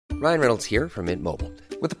Ryan Reynolds here from Mint Mobile.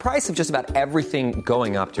 With the price of just about everything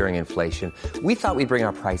going up during inflation, we thought we'd bring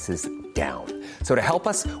our prices down. So to help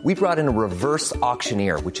us, we brought in a reverse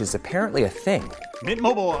auctioneer, which is apparently a thing. Mint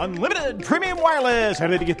Mobile Unlimited Premium Wireless. How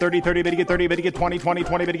to get 30, 30, bit to get 30, bit to get 20, 20,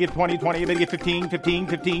 20, bit to get 20, 20, bit to get 15, 15,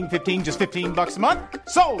 15, 15, just $15 a month?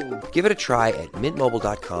 Sold! Give it a try at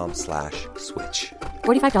mintmobile.com/switch.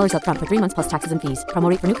 $45 up front for 3 months plus taxes and fees. Promo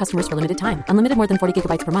rate for new customers for limited time. Unlimited more than 40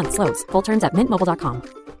 gigabytes per month. Slows full terms at mintmobile.com.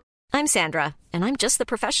 I'm Sandra, and I'm just the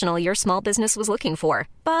professional your small business was looking for.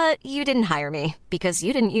 But you didn't hire me because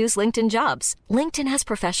you didn't use LinkedIn Jobs. LinkedIn has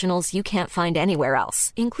professionals you can't find anywhere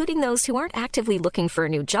else, including those who aren't actively looking for a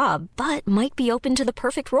new job, but might be open to the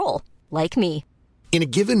perfect role, like me. In a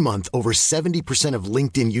given month, over 70% of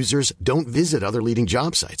LinkedIn users don't visit other leading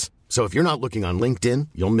job sites. So if you're not looking on LinkedIn,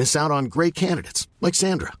 you'll miss out on great candidates like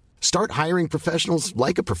Sandra. Start hiring professionals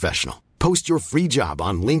like a professional. Post your free job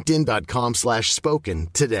on linkedin.com/spoken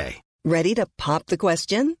today. Ready to pop the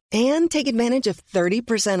question and take advantage of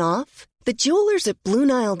 30% off? The jewelers at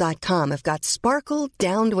BlueNile.com have got sparkle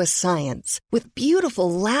down to a science with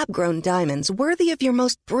beautiful lab-grown diamonds worthy of your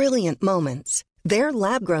most brilliant moments. Their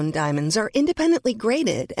lab-grown diamonds are independently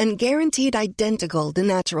graded and guaranteed identical to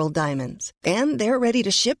natural diamonds. And they're ready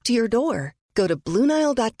to ship to your door. Go to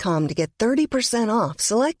BlueNile.com to get 30% off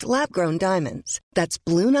select lab-grown diamonds. That's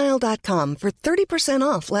BlueNile.com for 30%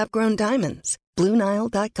 off lab-grown diamonds.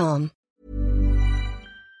 BlueNile.com.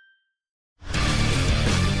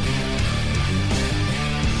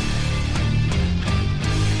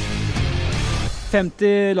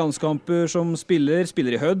 «50 landskamper som spiller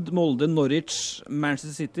i Hødd, Molde, Norwich,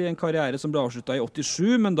 Manchester City, en karriere som ble avsluttet i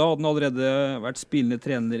 87, men da hadde han allerede vært spillende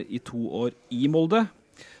trener i 2 år i Molde.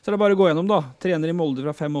 Så det bare å gå gjennom da. Trener i Molde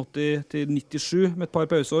fra 85 til 97 med et par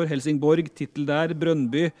pauseår. Helsingborg, titel der,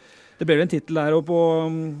 Brøndby. Det ble vel en titel der og på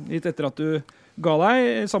litt etter at du ga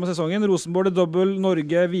deg samme sesongen. Rosenborg, dobbel,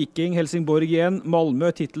 Norge, Viking, Helsingborg igjen,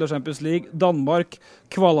 Malmö, titel og Champions League, Danmark,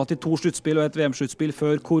 kvala til 2 sluttspill og et VM-sluttspill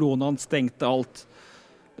før koronaen stengte alt.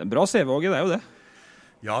 Det er en bra CV, Åge, det er jo det.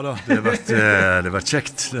 Ja da, det har vært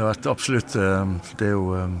kjekt. Det har vært absolutt, det er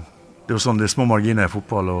jo sånn, det er små marginer i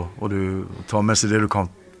fotball, og du tar med seg det du kan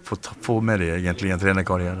få med deg egentlig i en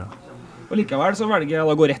trenerkarriere. Og likevel så velger jeg da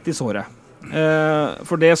å gå rett i såret.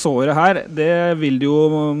 For det såret her, det vil du jo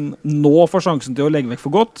nå få sjansen til å legge vekk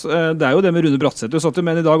for godt. Det er jo det med Rune Bratseth. Du satt jo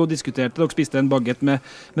med i dag og diskuterte, dere spiste en baguette med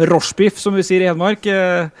rochebiff, som vi sier i Hedmark,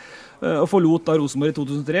 og forlot da Rosenborg i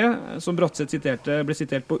 2003, som Bratseth ble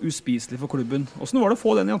sitert på uspiselig for klubben. Hvordan var det å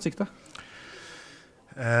få den i ansiktet?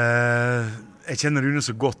 Jeg kjenner Rune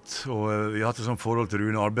så godt, og vi har hatt et sånt forhold til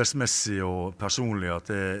Rune arbeidsmessig og personlig at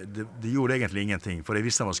det gjorde egentlig ingenting, for jeg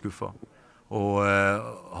visste han var skuffet. Og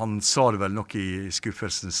han sa det vel nok i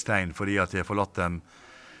skuffelsens tegn, fordi at jeg forlatt dem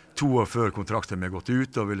 2 år før kontrakten med gått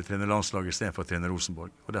ut, og ville trene landslaget i stedet for å trene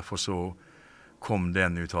Rosenborg. Og derfor så kom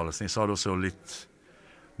den uttalelsen. Jeg sa det også litt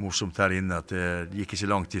morsomt her inne, at det gikk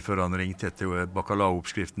ikke lang tid før han ringte til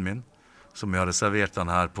bacalao-oppskriften min, som jeg hadde servert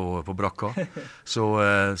han her på brakka.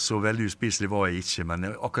 Så veldig uspiselig var jeg ikke,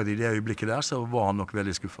 men akkurat i det øyeblikket der så var han nok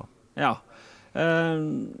veldig skuffet. Ja,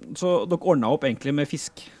 så dere ordnet opp egentlig med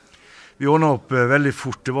fisk? Vi ordnet opp veldig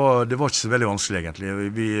fort. Det var ikke så veldig vanskelig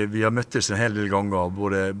egentlig. Vi har møttes en hel del ganger,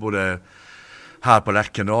 både her på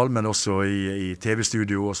Lerkendal, men også i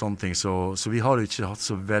TV-studio og sånne ting. Så vi har ikke hatt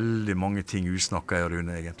så veldig mange ting usnakket i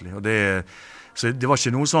Rune egentlig. Og så det var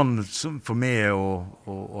ikke noe sånn for meg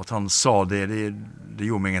at han sa det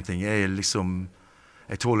gjorde meg ingenting.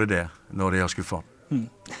 Jeg tåler det når jeg har skuffet.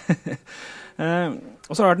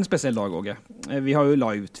 Og så har det vært en spesiell dag, Åge. Vi har jo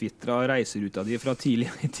live-twittret reiseruta di fra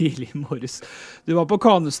tidlig i morges. Du var på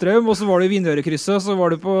Kanestrøm, og så var du i Vindørekrysset, og så var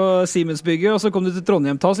du på Siemensbygget, og så kom du til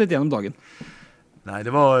Trondheim. Ta oss litt gjennom dagen. Nei,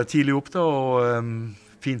 det var tidlig opp da, og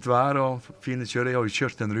fint vær og fine kjører. Jeg har jo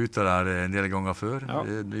kjørt den ruta der en del ganger før. Ja.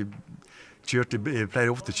 Jeg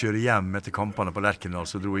pleier ofte å kjøre hjem etter kampene på Lerkendal,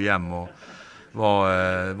 så dro jeg hjem og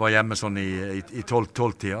var hjemme sånn i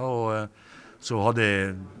 12-tida, og så hadde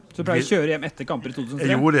jeg... Så du pleier å kjøre hjem etter kamper i 2003?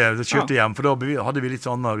 Jeg gjorde det, jeg kjørte hjem, for da hadde vi litt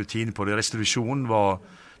annen rutine på det. Restitusjonen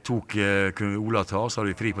kunne Ola ta, så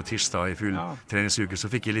hadde vi fri på tirsdag i full treningsuke,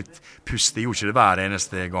 så fikk jeg litt pust. Jeg gjorde ikke det hver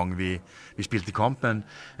eneste gang vi spilte kamp, men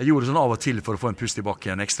jeg gjorde det sånn av og til for å få en pust i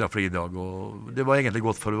bakken, en ekstra fridag, og det var egentlig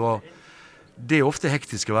godt, for det er ofte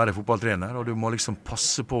hektisk å være fotballtrener, og du må liksom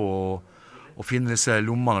passe på å finne disse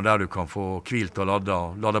lommene der du kan få hvilt og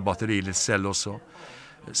lade batteri litt selv også.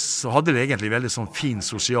 Så hadde det egentlig veldig sånn fint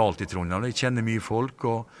sosialt i Trondheim. Jeg kjenner mye folk,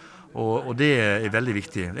 og det er veldig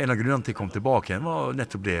viktig. En av grunnene til jeg kom tilbake igjen var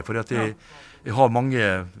nettopp det, fordi at jeg har mange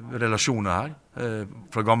relasjoner her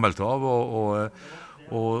fra gammelt av,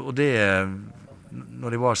 og det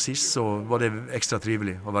når jeg var sist, så var det ekstra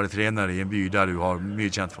trivelig å være trener i en by der du har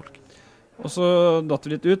mye kjent folk. Og så datt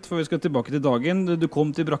vi litt ut, for vi skal tilbake til dagen. Du kom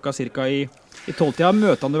til Brakka cirka i 12-tida.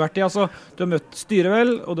 Møtene du har vært i, altså, du har møtt styret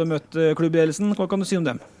vel, og du har møtt klubbledelsen. Hva kan du si om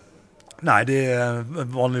dem? Nei, det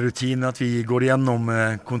vanlig rutine at vi går igjennom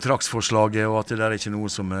kontraktsforslaget, og at det der ikke noe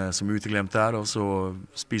som uteglemt der. Og så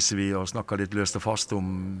spiser vi og snakker litt løst og fast om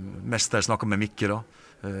mest jeg snakker med Mikke da.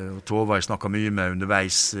 Og Tova jeg snakker mye med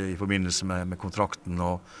underveis i forbindelse med kontrakten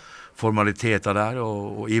og formaliteter der,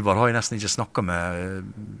 og Ivar har jeg nesten ikke snakket med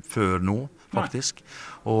før nå, faktisk.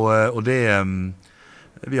 Og det,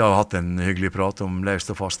 vi har hatt en hyggelig prat om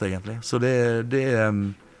løst og fast egentlig. Så det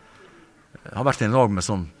har vært en lag med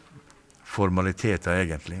sånn formaliteter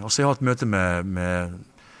egentlig. Og så har jeg hatt møte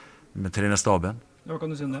med trenerstaben. Hva kan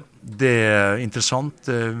du si om det? Det interessant,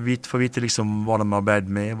 få vite liksom hva de har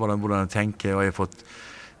arbeidet med, hvordan de tenker, og jeg har fått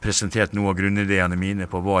presentert noen av grunnideene mine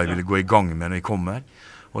på hva jeg ville gå i gang med når jeg kommer.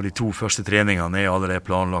 Og de 2 første treningene allerede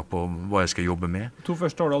planlagt på hva jeg skal jobbe med. 2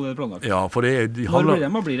 første har du allerede planlagt? Ja, for det... Når blir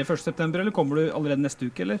det? Blir det 1. september, eller kommer du allerede neste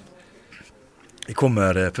uke, eller? Jeg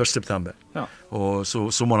kommer 1. september. Ja. Og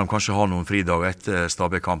så må de kanskje ha noen fridager etter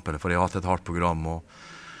Stabæk-kampene, for jeg har hatt et hardt program.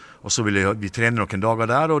 Og så vil vi trene noen dager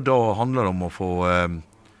der, og da handler det om å få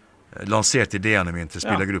lansert ideene mine til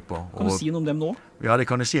spillergruppa. Kan du si noe om dem nå? Ja, det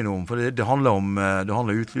kan jeg si noe om, for det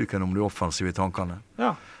handler utelukkende om de offensive tankene.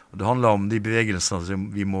 Ja. Det handler om de bevegelsene som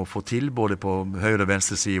vi må få til, både på høyre og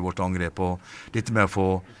venstre side i vårt angrep, og dette med å få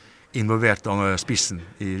involvert spissen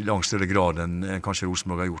i langt større grad enn kanskje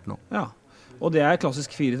Rosenborg har gjort nå. Ja, og det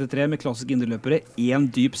klassisk 4-3 med klassisk indreløpere,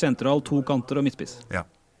 1 dyp sentral, 2 kanter og midtspiss. Ja.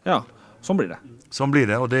 Ja, sånn blir det. Sånn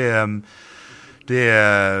blir det, og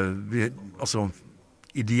altså,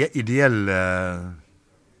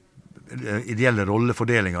 ideelle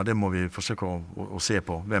rollefordelinger, det må vi forsøke å se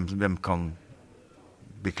på. Hvem kan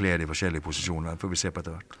bekle de forskjellige posisjoner, får vi se på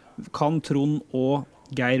etter hvert. Kan Trond og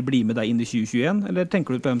Geir bli med deg inn i 2021, eller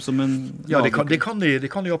tenker du på dem som en... Ja, det kan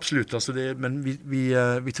de absolutt, altså men vi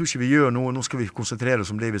tror ikke vi gjør noe. Nå skal vi konsentrere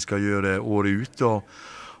oss om det vi skal gjøre året ut,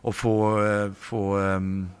 og få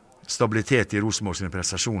stabilitet i Rosenborg sine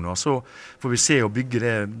prestasjoner. Så får vi se og bygge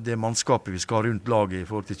det mannskapet vi skal ha rundt laget i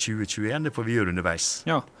forhold til 2021, det får vi gjøre underveis.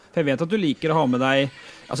 Ja, for jeg vet at du liker å ha med deg,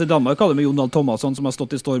 altså i Danmark hadde du med Jon Dahl Thomasson som har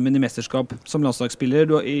stått i stormen i mesterskap som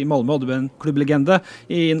landslagsspiller, I Malmö hadde du en klubblegende,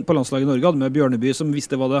 på landslaget i Norge hadde du med Bjørneby som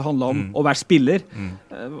visste hva det handlet om å være spiller.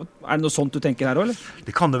 Er det noe sånt du tenker her også, eller?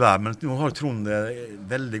 Det kan det være, men nå har Trond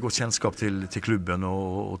veldig godt kjennskap til klubben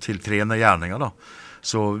og til trenergjerninger da.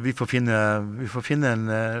 Så vi får finne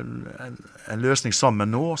en løsning sammen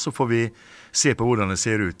nå, så får vi se på hvordan det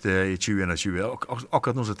ser ut i 2021.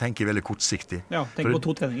 Akkurat nå så tenker jeg veldig kortsiktig. Ja, tenk på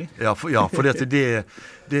 2 treninger. Ja, for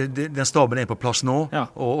den staben på plass nå,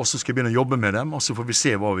 og så skal jeg begynne å jobbe med dem, og så får vi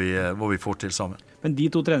se hva vi får til sammen. Men de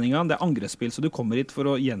 2 treningene, det angrepsspill, så du kommer hit for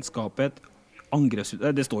å gjenskape et angrepsspill.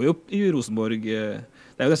 Det står jo i Rosenborg,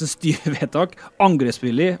 det jo nesten styrevedtak,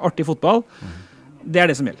 angrepsspill i artig fotball. Det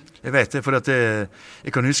det som gjelder. Jeg vet det, for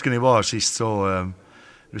jeg kan huske når jeg var sist, så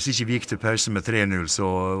hvis ikke vi gikk til pause med 3-0, så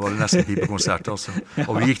var det nesten pipekonsert. Altså.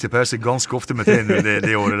 Og vi gikk til pause ganske ofte med 3-0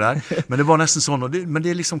 det året der. Men det var nesten sånn, men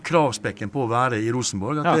det liksom kravspekken på å være i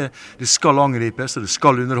Rosenborg, at det skal angripes, og det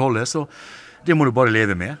skal underholdes, så det må du bare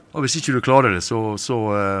leve med. Og hvis ikke du klarer det, så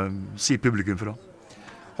si publikum for det.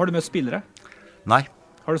 Har du møtt spillere? Nei.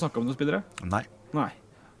 Har du snakket med noen spillere? Nei. Nei.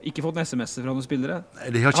 Ikke fått en SMS fra noen spillere? Har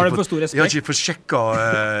du for stor respekt? Jeg har ikke fått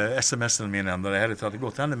sjekket SMS-ene mine enda, det hele tatt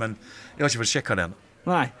godt henne, men jeg har ikke fått sjekket den.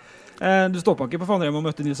 Nei. Du stoppet ikke på Fannrem og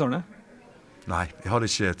møtte Nils Arne? Nei, jeg hadde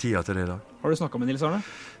ikke tida til det da. Har du snakket med Nils Arne?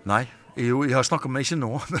 Nei, jeg har snakket med ikke nå,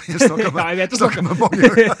 men jeg snakket med mange.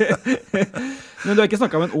 Men du har ikke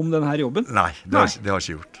snakket med om denne jobben? Nei, det har jeg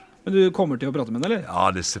ikke gjort. Men du kommer til å prate med henne, eller? Ja,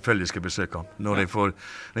 selvfølgelig skal jeg besøke han. Når jeg får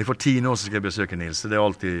 10 år, så skal jeg besøke Nils, så det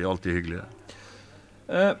alltid hyggelig.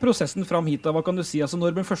 Prosessen fram hit, hva kan du si? Altså,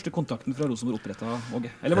 når ble den første kontakten fra Rosenborg opprettet, Åge?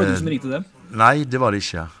 Eller var det du som ringte dem? Nei, det var det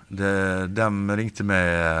ikke. De ringte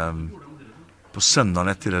meg på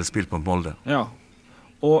søndag etter de spilte på Molde. Ja,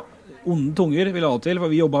 og onde tunger vil jeg ha til,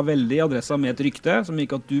 for vi jobbet veldig i Adressa med et rykte, som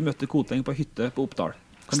gikk at du møtte Kotleng på hytte på Oppdal.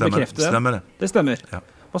 Kan du bekrefte det? Stemmer det. Det stemmer. Ja.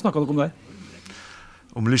 Hva snakket dere om der?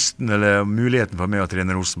 Om lysten, eller muligheten for meg å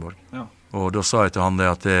trene Rosenborg. Ja. Og da sa jeg til han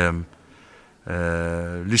det at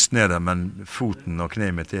lysten det, men foten og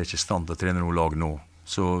kneet mitt ikke i stand til å trene noe lag nå.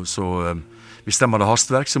 Så hvis de hadde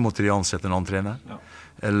hastverk, så måtte de ansette en annen trener. Ja.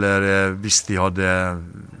 Eller hvis de hadde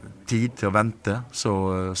tid til å vente, så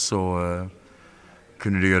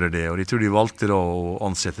kunne de gjøre det. Og de tror de valgte da å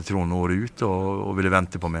ansette Trond året ut og ville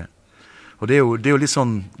vente på meg. Og det er jo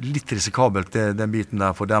litt risikabelt, den biten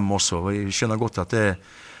der for dem også. Og jeg skjønner godt at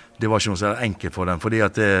det var ikke noe så enkelt for dem, fordi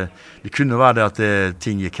at det kunne være det at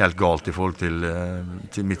ting gikk helt galt i forhold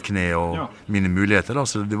til mitt kne og mine muligheter da,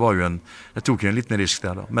 så det var jo jeg tok jo en liten risk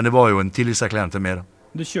der da, men det var jo en tillitserklæring til meg da.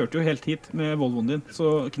 Du kjørte jo helt hit med Volvoen din,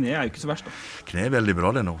 så kneet jo ikke så verst da. Kneet veldig bra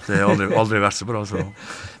det nå, det har aldri vært så bra. Så.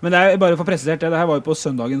 Men det bare for presisert, det her var jo på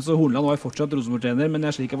søndagen, så Horneland var jo fortsatt Rosenborg-trener, men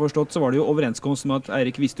slik jeg har forstått, så var det jo overenskomst med at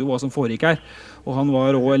Eirik visste jo hva som foregikk her, og han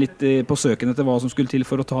var også litt på søken etter hva som skulle til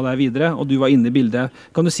for å ta deg videre, og du var inne i bildet.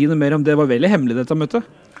 Kan du si noe mer om det? Var veldig hemmelig dette møtet?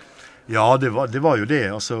 Ja, det var jo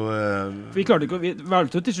det, altså. Vi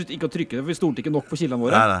valgte jo til slutt ikke å trykke det, for vi stolte ikke nok på kildene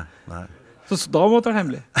våre. Nei. Så da måtte det være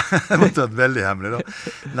hemmelig. Det måtte være veldig hemmelig da.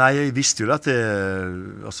 Nei, jeg visste jo at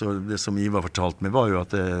det som Ivar fortalte meg var jo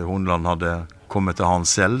at Horneland hadde kommet til han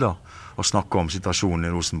selv da, og snakket om situasjonen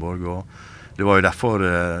i Rosenborg, og det var jo derfor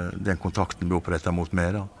den kontakten ble opprettet mot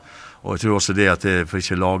meg da. Og jeg tror også det at for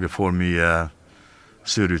ikke lage for mye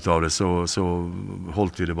surr ut av det, så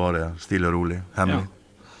holdt vi det bare stille og rolig, hemmelig. Ja.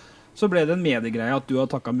 Så ble det en mediegreie at du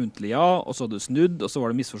hadde takket muntlig ja, og så hadde du snudd, og så var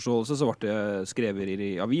det misforståelse, så ble det skrevet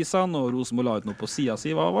i avisene, og Rosenborg la ut noe på siden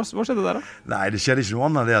sin. Hva skjedde der da? Nei, det skjedde ikke noe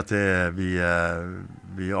annet det at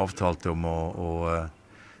vi avtalte om å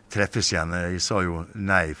treffes igjen. Jeg sa jo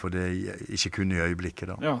nei, for det jeg ikke kunne i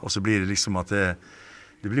øyeblikket da. Ja. Og så blir det liksom at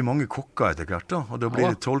det blir mange kokker etter hvert da, og da blir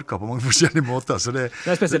det tolket på mange forskjellige måter. Så det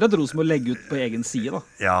spesielt at Rosenborg legger ut på egen side da.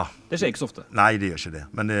 Ja. Det skjer ikke så ofte. Nei, det gjør ikke det.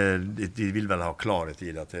 Men de vil vel ha klarhet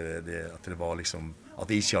i det, at det var liksom, at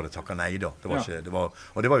jeg ikke hadde takket nei da.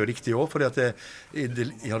 Og det var jo riktig også, fordi at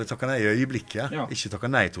jeg hadde takket nei i øyeblikket, ikke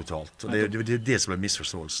takket nei totalt. Og det er det som ble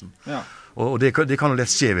misforståelsen. Ja. Og det kan jo lett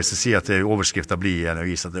skje hvis jeg sier at overskriften blir en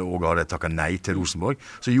avis at jeg også hadde takket nei til Rosenborg.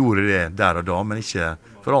 Så gjorde det der og da, men ikke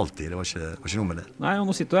for alltid. Det var ikke noe med det. Nei, og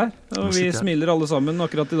nå sitter du her. Og vi smiler alle sammen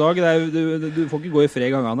akkurat i dag. Du får ikke gå i fred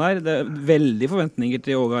gangene her. Det veldig forventninger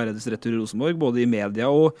til Åge Hareides retur i Rosenborg, både i media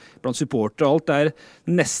og blant supportere og alt. Det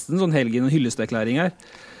nesten sånn helgen og hyllesterklæring her.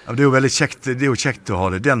 Ja, det er jo veldig kjekt å ha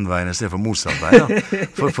det den veien i stedet for motsatt vei. Ja.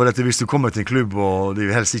 For at hvis du kommer til en klubb og de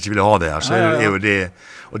helst ikke vil ha det her, så er jo det,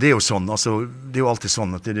 og det er jo sånn, altså, det er jo alltid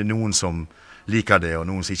sånn at det er noen som liker det og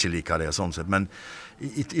noen som ikke liker det og sånn sett. Men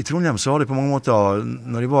i Trondheim så har det på mange måter,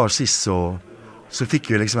 når de var sist så fikk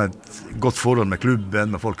vi liksom et godt forhold med klubben,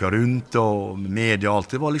 med folk rundt og med media og alt.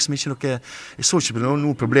 Det var liksom ikke noe, jeg så ikke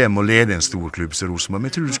noe problem med å lede en stor klubb som Rosenborg, men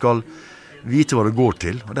jeg tror du skal vite hva det går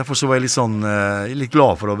til, og derfor så var jeg litt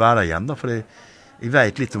glad for å være igjen da, for jeg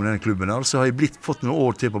vet litt om denne klubben her, og så har jeg fått noen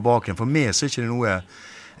år til på baken. For meg så er ikke det noe,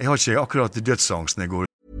 jeg har ikke akkurat dødsangsten jeg går.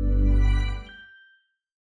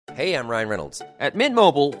 Hey, I'm Ryan Reynolds. At Mint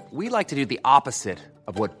Mobile, we like to do the opposite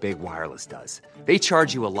of what Big Wireless does. They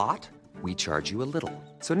charge you a lot, we charge you a little.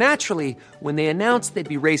 So naturally, when they announced they'd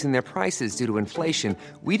be raising their prices due to inflation,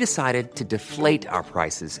 we decided to deflate our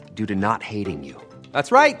prices due to not hating you. That's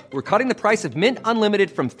right. We're cutting the price of Mint Unlimited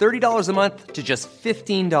from $30 a month to just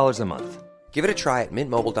 $15 a month. Give it a try at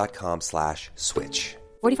mintmobile.com/switch.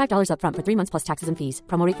 $45 up front for 3 months plus taxes and fees.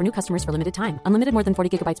 Promo rate for new customers for limited time. Unlimited more than 40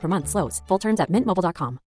 gigabytes per month. Slows full terms at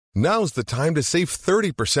mintmobile.com. Now's the time to save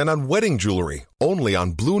 30% on wedding jewelry, only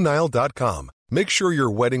on BlueNile.com. Make sure your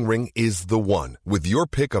wedding ring is the one with your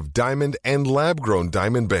pick of diamond and lab-grown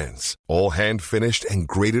diamond bands, all hand-finished and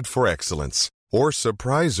graded for excellence. Or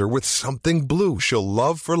surprise her with something blue she'll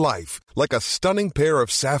love for life, like a stunning pair of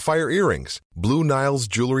sapphire earrings. Blue Nile's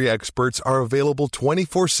jewelry experts are available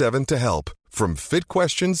 24/7 to help, from fit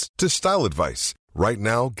questions to style advice. Right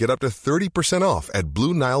now, get up to 30% off at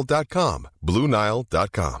BlueNile.com.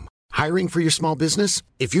 BlueNile.com. Hiring for your small business?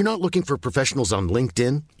 If you're not looking for professionals on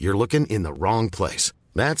LinkedIn, you're looking in the wrong place.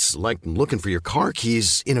 That's like looking for your car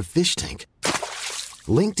keys in a fish tank.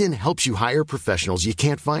 LinkedIn helps you hire professionals you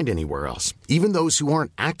can't find anywhere else, even those who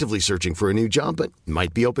aren't actively searching for a new job but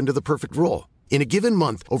might be open to the perfect role. In a given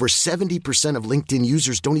month, over 70% of LinkedIn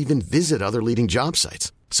users don't even visit other leading job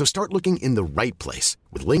sites. So start looking in the right place.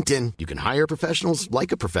 With LinkedIn, you can hire professionals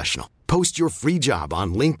like a professional. Post your free job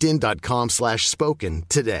on linkedin.com/spoken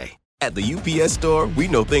today. At the UPS Store, we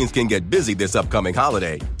know things can get busy this upcoming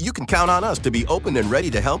holiday. You can count on us to be open and ready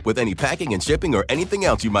to help with any packing and shipping or anything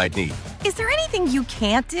else you might need. Is there anything you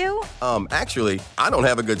can't do? Actually, I don't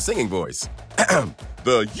have a good singing voice.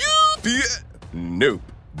 The UPS... Nope.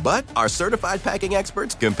 But our certified packing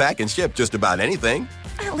experts can pack and ship just about anything.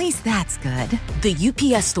 At least that's good. The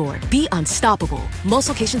UPS Store. Be unstoppable. Most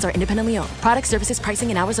locations are independently owned. Product services, pricing,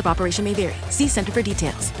 and hours of operation may vary. See Center for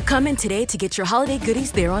details. Come in today to get your holiday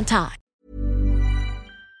goodies there on time.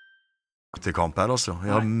 Til kamp her også.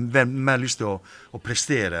 Jeg har mer lyst til å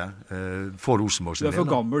prestere for Rosenborg. Du for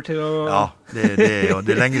gammel til å... Ja,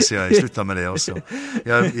 det lenge siden jeg sluttet med det også.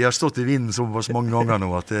 Jeg har stått i vinden så mange ganger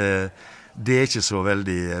nå at Det er ikke så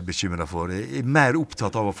veldig bekymret for. Jeg er mer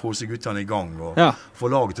opptatt av å få seg guttene i gang og få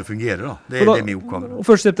laget til å fungere. Da. Det er min oppgave.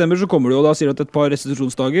 1. september så kommer du jo, da sier du at et par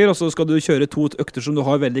restitusjonsdager, og så skal du kjøre 2 økter som du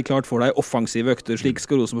har veldig klart for deg, offensive økter, slik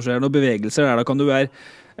skal Rosenborg skjere. Noen bevegelser der, da kan du være,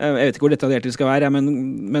 jeg vet ikke hvor detaljert det skal være,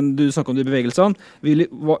 men du snakker om de bevegelsene.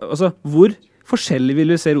 Hvor forskjellig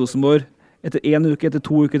vil du se Rosenborg etter 1 uke, etter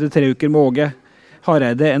 2 uker, etter 3 uker med Åge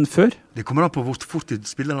Hareide enn før? Det kommer an på hvor fort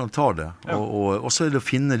spillerne tar det, og så er det å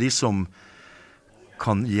finne de som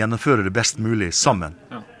kan gjennomføre det best mulig sammen.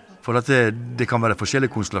 For at det kan være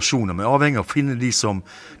forskjellige konstellasjoner, men avhengig av å finne de som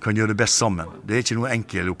kan gjøre det best sammen. Det er ikke noen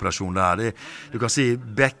enkel operasjon det her. Du kan si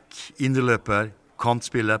back, indreløper,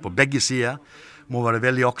 kantspiller på begge sider må være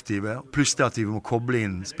veldig aktive, pluss det at vi må koble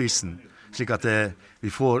inn spissen, slik at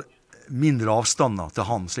vi får mindre avstander til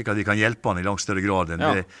han, slik at vi kan hjelpe han i langt større grad enn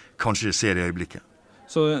det kanskje ser i øyeblikket.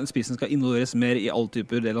 Så spissen skal involveres mer i alle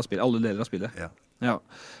deler av spillet? Ja.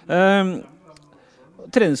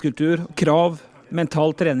 Treningskultur, krav,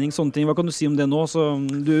 mental trening, sånne ting. Hva kan du si om det nå? Så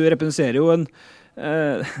du representerer jo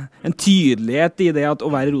en tydelighet i det at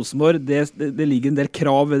å være Rosenborg, det ligger en del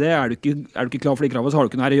krav ved det. Er du ikke klar for de kravene, så har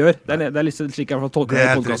du ikke noe her å gjøre. Det er litt slik jeg har tolket det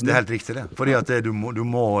i podcasten. Det er helt riktig det. Fordi at du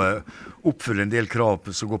må oppfylle en del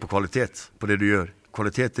krav som går på kvalitet på det du gjør.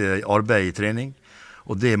 Kvalitet er arbeid i trening.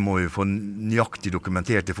 Og det må vi få nøyaktig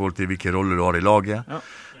dokumentert i forhold til hvilke roller du har i laget.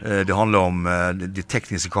 Det handler om det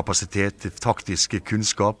tekniske kapasitet, det taktiske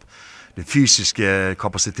kunnskap, den fysiske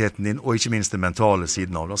kapasiteten din, og ikke minst den mentale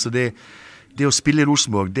siden av det. Altså det å spille i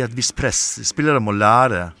Rosenborg, det er et visst press. Spillere må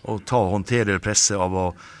lære å håndtere det presset av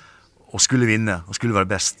å skulle vinne, og skulle være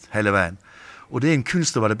best hele veien. Og det er en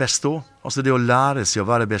kunst å være best også. Altså det å lære seg å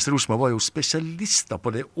være best. Rosenborg var jo spesialister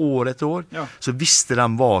på det år etter år. Så visste de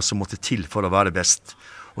hva som måtte til for å være best.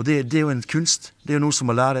 Og det er jo en kunst. Det er jo noe som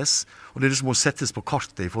må læres. Og det er det som må settes på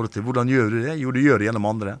kartet i forhold til hvordan gjør du det? Jo, du gjør det gjennom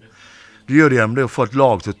andre. Du gjør det gjennom det å få et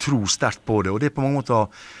lag til å tro sterkt på det. Og det er på mange måter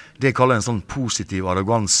det jeg kaller en sånn positiv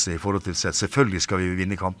arroganse i forhold til at selvfølgelig skal vi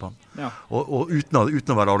vinne kampene. Og uten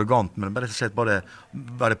å være arrogant, men rett og slett bare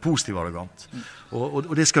være positiv arrogant.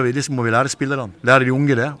 Og det må vi lære spillerne. Lære de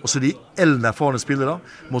unge det. Og så de eldre erfarne spillere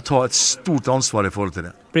må ta et stort ansvar i forhold til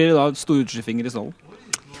det. Blir det da et stor utskiftninger i stallen?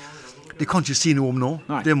 Det kan ikke si noe om nå.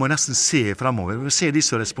 Nei. Det må jeg nesten se fremover. Vi må se de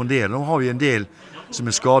som responderer. Nå har vi en del som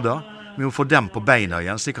er skadet. Vi må få dem på beina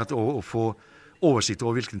igjen, slik at å få oversikt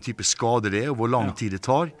over hvilken type skade det er, og hvor lang tid det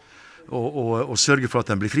tar. Og sørge for at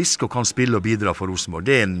den blir frisk og kan spille og bidra for Rosenborg.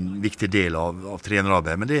 Det er en viktig del av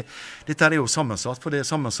trenerarbeid. Men dette er jo sammensatt, for det er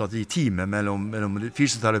sammensatt i teamet mellom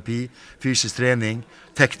fysioterapi, fysisk trening,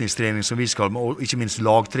 teknisk trening som vi skal med, og ikke minst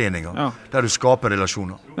lagtreninger, der du skaper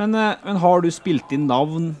relasjoner. Men har du spilt inn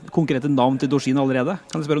konkrete navn til Dorsin allerede?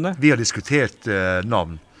 Kan du spørre om det? Vi har diskutert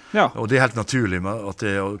navn, og det er helt naturlig at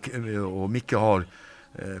og Mikke har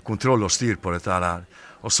kontroll og styr på dette her.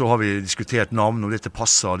 Og så har vi diskutert navn, og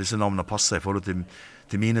disse navnene passer i forhold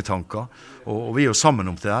til mine tanker. Og vi er jo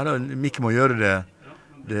sammen om det her. Mikke må gjøre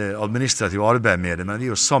det administrative arbeidet med det, men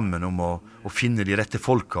vi er jo sammen om å finne de rette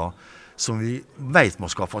folka som vi vet må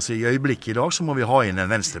skaffe oss. I øyeblikket i dag så må vi ha inn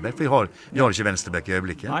en venstrebekk, for vi har ikke venstrebekk i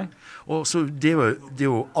øyeblikket. Nei. Og så det er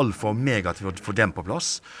jo alfa og mega til å få dem på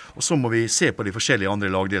plass. Og så må vi se på de forskjellige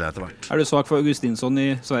andre lagdeler etter hvert. Er du svak for Augustinsson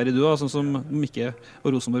i Sverige du, sånn som Mikke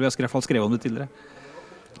og Rosenborg har skrevet om det tidligere?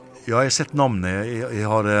 Ja, jeg har sett navnet. Jeg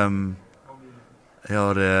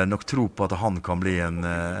har nok tro på at han kan bli en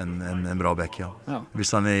bra bekk, ja.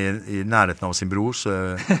 Hvis han er i nærheten av sin bror, så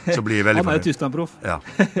blir jeg veldig fornøyd. Han er jo Tyskland-proff. Ja.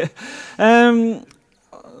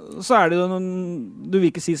 Så er det jo du vil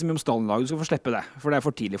ikke si så mye om Stallenlaget, du skal få slippe det, for det er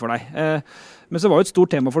for tidlig for deg. Men så var jo et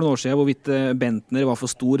stort tema for noen år siden hvorvidt Bentner var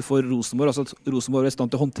for stor for Rosenborg, altså at Rosenborg var i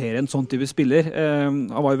stand til å håndtere en sånn type spiller.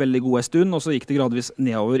 Han var jo veldig god en stund, og så gikk det gradvis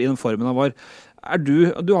nedover i den formen han var. Du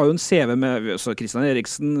har jo en CV med Christian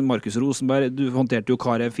Eriksen, Markus Rosenberg, du håndterte jo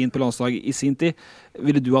Karev fint på landslag i sin tid.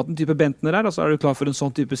 Ville du hatt en type Bentner her? Altså, er du klar for en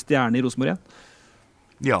sånn type stjerne i Rosenborg igjen?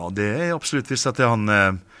 Ja, det er absolutt.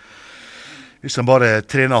 Hvis han bare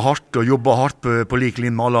trener hardt og jobber hardt på lik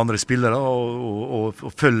linje med alle andre spillere og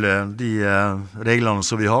følger de reglene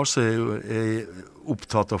som vi har, så er jeg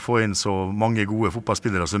opptatt av å få inn så mange gode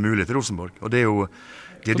fotballspillere som mulig til Rosenborg. Og det er jo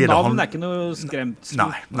så navn er ikke noe skremt?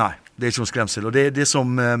 Nei, det er ikke noe skremsel. Og det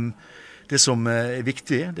som er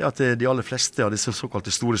viktig, det er at de aller fleste av disse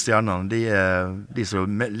såkalte store stjernene, de er så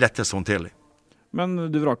lettest håndterlige. Men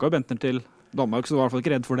du vraket jo Bentner til Danmark, så du var i hvert fall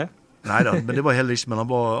ikke redd for det? Neida, men det var heller ikke, men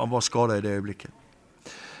han var skadet i det øyeblikket.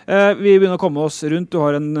 Vi begynner å komme oss rundt. Du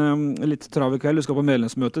har en litt travel kveld. Du skal på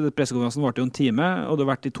medlemsmøte. Pressekonferansen varte jo en time, og du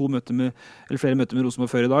har vært i flere møter med Rosenborg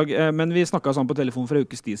før i dag. Men vi snakket sammen på telefon for en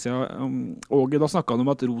ukes tid siden, og da snakket han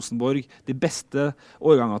om at Rosenborg, de beste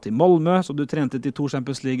årgangene til Malmö, som du trente til 2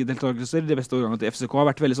 Champions League-deltakelser, de beste årgangene til FCK,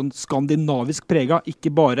 har vært veldig sånn skandinavisk preget, ikke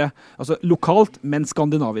bare altså lokalt, men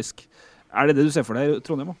skandinavisk. Det du ser for deg i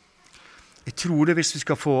Trondheim? Jeg tror det hvis vi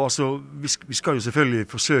skal få, vi skal jo selvfølgelig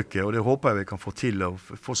forsøke, og det håper jeg vi kan få til, å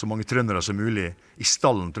få så mange trøndere som mulig i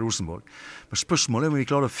stallen til Rosenborg. Men spørsmålet om vi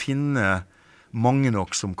klarer å finne mange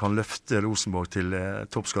nok som kan løfte Rosenborg til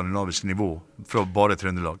toppskandinavisk nivå fra bare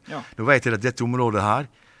Trøndelag. Ja. Nå vet jeg at dette området her,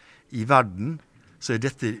 i verden, så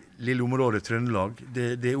dette lille området Trøndelag,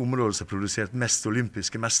 det området som har produsert mest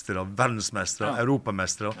olympiske mestere, verdensmestere,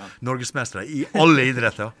 europamestere, norgesmestere i alle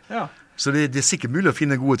idretter. Ja. Så det er sikkert mulig å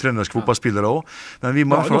finne gode trønderske fotballspillere også. Men vi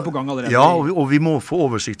må, og vi må få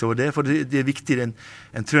oversikt over det, for det er viktig en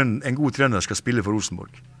god trønder skal spille for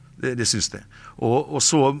Rosenborg. Det synes jeg. Og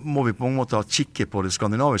så må vi på en måte kikke på det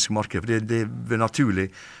skandinaviske markedet, for det er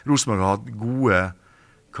naturlig. Rosenborg har hatt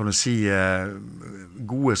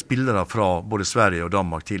gode spillere fra både Sverige og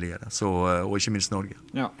Danmark tidligere, og ikke minst Norge.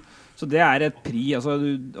 Ja. Så det er et pri, altså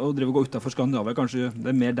å drive og gå utenfor Skandinavia, kanskje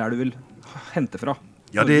det er mer der du vil hente fra?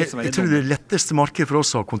 Ja, jeg tror det er det letteste markedet for oss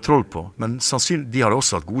å ha kontroll på, men de har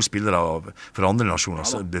også hatt gode spillere fra andre nasjoner,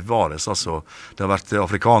 så bevares altså. Det har vært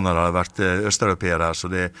afrikanere, det har vært østeuropeere her,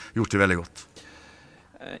 så det har gjort det veldig godt.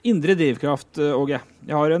 Indre drivkraft, Åge.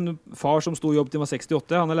 Jeg har en far som stod i jobb til han var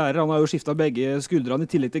 68, han er lærer, han har jo skiftet begge skuldrene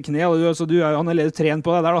i tillegg til kne, så han er ledet 3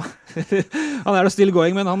 på deg der da. Han er da still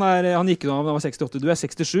going, men han gikk da han var 68, du er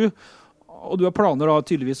 67, og du har planer da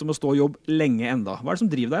tydeligvis om å stå i jobb lenge enda. Hva det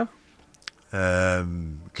som driver deg?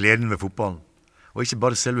 Gleden ved fotballen. Og ikke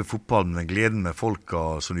bare selve fotballen, men gleden med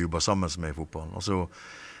folka som du jobber sammen med i fotballen. Altså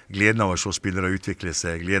gleden av å se spillere utvikle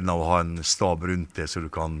seg, gleden av å ha en stab rundt det så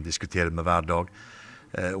du kan diskutere med hver dag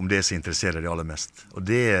om det som interesserer de aller mest. Og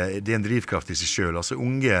det er en drivkraft i seg selv. Altså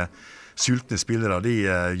unge, sultne spillere, de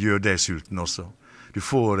gjør deg sulten også. Du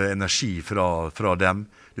får energi fra dem,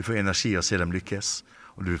 du får energi av å se dem lykkes,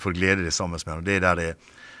 og du får glede det sammen med dem.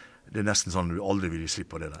 Det er nesten sånn du aldri vil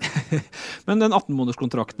slippe på det der. Men den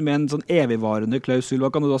 18-månederskontrakten med en sånn evigvarende klausul, hva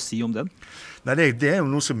kan du da si om den? Nei, det er jo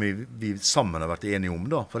noe som vi sammen har vært enige om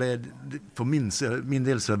da. For min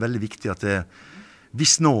del så er det veldig viktig at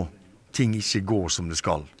hvis nå ting ikke går som det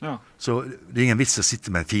skal, så det er ingen vits å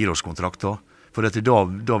sitte med en 4-årskontrakt da. For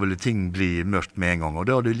da vil ting bli mørkt med en gang. Og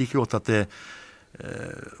da er det like godt at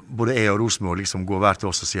både jeg og Rosenborg liksom går hver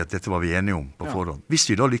til oss og sier at dette var vi enige om på forhånd. Hvis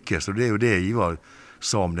vi da lykkes, og det er jo det Ivar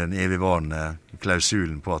sa om den evigvarende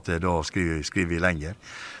klausulen på at da skriver vi lenger.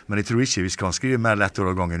 Men jeg tror ikke vi skal skrive mer lettår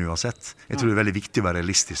av gangen uansett. Jeg tror det er veldig viktig å være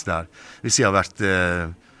realistisk der. Hvis jeg har vært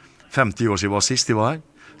 50 år siden jeg var sist jeg var her,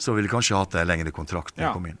 så ville jeg kanskje hatt en lengre kontrakt når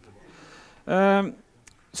jeg kom inn.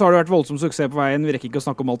 Så har det vært voldsom suksess på veien. Vi rekker ikke å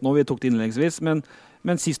snakke om alt nå, vi tok det innledningsvis,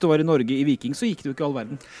 men sist du var i Norge i Viking, så gikk det jo ikke all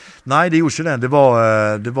verden. Nei, det gjorde ikke det.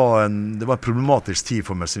 Det var en problematisk tid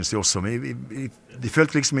for meg, synes jeg også. Men jeg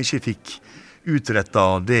følte liksom ikke jeg fikk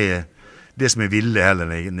utrettet det som jeg ville heller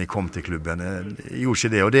når jeg kom til klubben. Jeg gjorde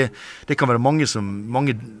ikke det, og det kan være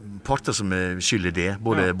mange parter som er skyld i det,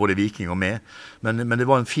 både Viking og meg. Men det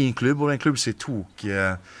var en fin klubb, og en klubb som jeg tok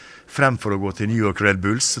fremfor å gå til New York Red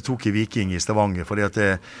Bulls, så tok jeg Viking i Stavanger, fordi at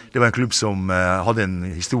det var en klubb som hadde en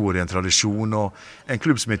historie, en tradisjon, og en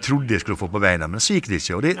klubb som jeg trodde jeg skulle få på veien, men så gikk det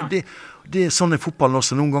ikke. Og det er sånn i fotballen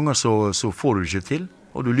også, noen ganger så får du ikke til,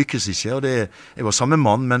 og du lykkes ikke, og jeg var samme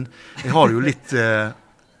mann, men jeg har jo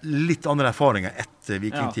litt andre erfaringer etter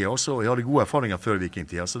Vikingtida også, og jeg hadde gode erfaringer før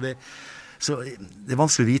Vikingtida, så det er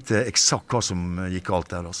vanskelig å vite eksakt hva som gikk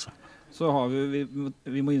alt der også. Så har vi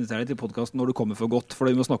må invitere deg til podcasten når du kommer for godt, for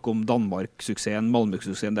vi må snakke om Danmark-suksessen,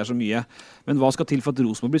 Malmö-suksessen, det er så mye. Men hva skal til for at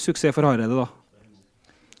Rosenborg blir suksess for Hareide da?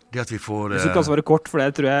 Det at vi får... Hvis du kan svare kort, for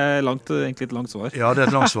det tror jeg er egentlig et langt svar. Ja, det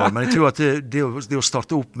er et langt svar, men jeg tror at det å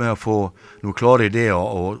starte opp med å få noen klare ideer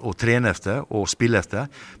og trene efter og spille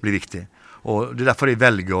efter blir viktig. Og det er derfor jeg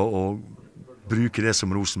velger å bruke det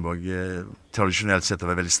som Rosenborg tradisjonelt sett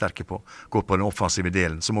er veldig sterke på. Gå på den offensive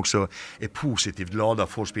delen, som også er positivt ladet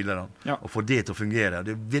for spillerne. Ja. Og få det til å fungere.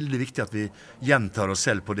 Det er veldig viktig at vi gjentar oss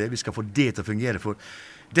selv på det. Vi skal få det til å fungere. For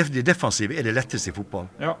det defensive er det letteste i fotball.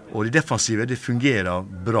 Ja. Og det defensive, det fungerer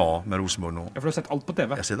bra med Rosenborg nå. Ja, for du har sett alt på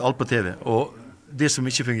TV. Jeg har sett alt på TV. Og det som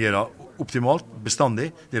ikke fungerer optimalt,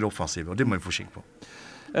 bestandig, det er det offensive. Og det må vi få skikk på.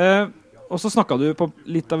 Og så snakket du på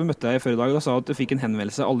litt av vi møtte deg i før i dag, og sa at du fikk en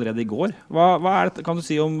henvendelse allerede i går. Hva kan du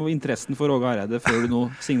si om interessen for Åge Hareide før du nå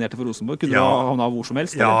signerte for Rosenborg? Kunne du havne av hvor som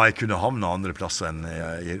helst? Eller? Ja, jeg kunne havne andre plasser enn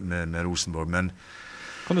med Rosenborg, men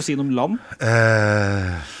Kan du si noe om land?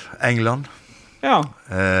 England. Ja.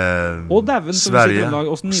 Og Devon, som Sverige. sitter lag.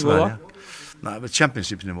 Hvordan nivå da? Nei,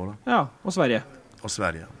 championship-nivå da. Ja, og Sverige. Og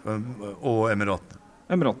Sverige. Og Emiratene.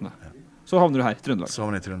 Emiratene. Ja. Så havner du her, Trøndelag. Så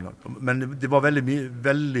havner jeg i Trøndelag. Men det var veldig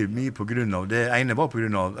mye på grunn av, det ene var på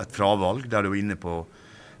grunn av et fravalg, der du var inne på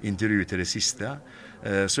intervjuet til det siste.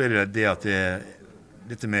 Så er det at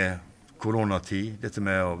dette med koronatid, dette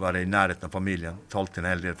med å være i nærheten av familien, talte en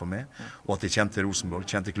hel del for meg. Og at jeg kjente Rosenborg,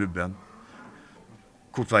 kjente klubben.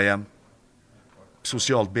 Kort vei hjem.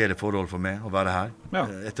 Sosialt bedre forhold for meg å være her. Ja.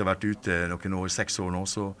 Etter å ha vært ute noen år, 6 år nå,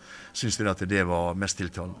 så synes jeg at det var mest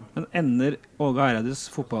tiltalende. Men ender Åge Hareides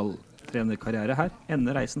fotballtrenerkarriere her?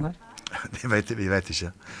 Ender reisen her? Vi vet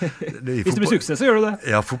ikke. Hvis det blir suksess, så gjør du det.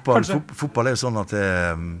 Ja, fotball er jo sånn at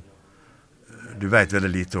du vet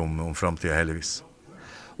veldig lite om fremtiden, heldigvis.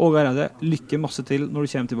 Åge Hareide, lykke masse til når du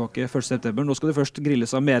kommer tilbake 1. september. Nå skal du først grilles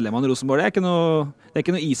av medlemmene i Rosenborg. Det er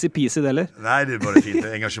ikke noe easy-peasy det heller. Nei, det er bare fint. Det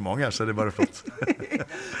er engasjement her, så det er bare flott.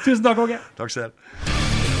 Tusen takk, Åge. Takk selv.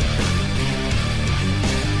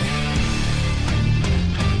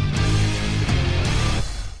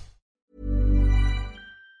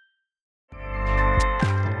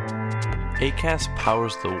 Acast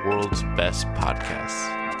powers the world's best podcasts.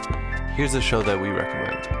 Here's a show that we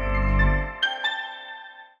recommend.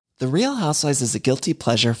 The Real Housewives is a guilty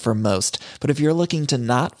pleasure for most, but if you're looking to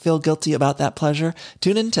not feel guilty about that pleasure,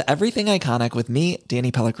 tune in to Everything Iconic with me,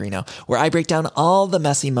 Danny Pellegrino, where I break down all the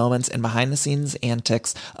messy moments and behind-the-scenes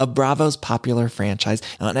antics of Bravo's popular franchise.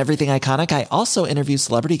 And on Everything Iconic, I also interview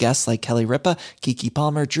celebrity guests like Kelly Ripa, Keke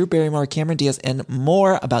Palmer, Drew Barrymore, Cameron Diaz, and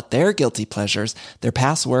more about their guilty pleasures, their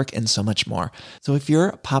past work, and so much more. So if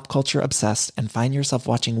you're pop culture obsessed and find yourself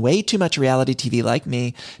watching way too much reality TV like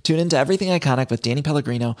me, tune into Everything Iconic with Danny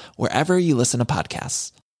Pellegrino, wherever you listen to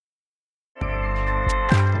podcasts.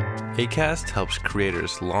 Acast helps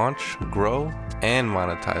creators launch, grow, and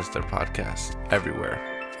monetize their podcasts everywhere.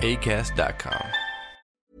 Acast.com.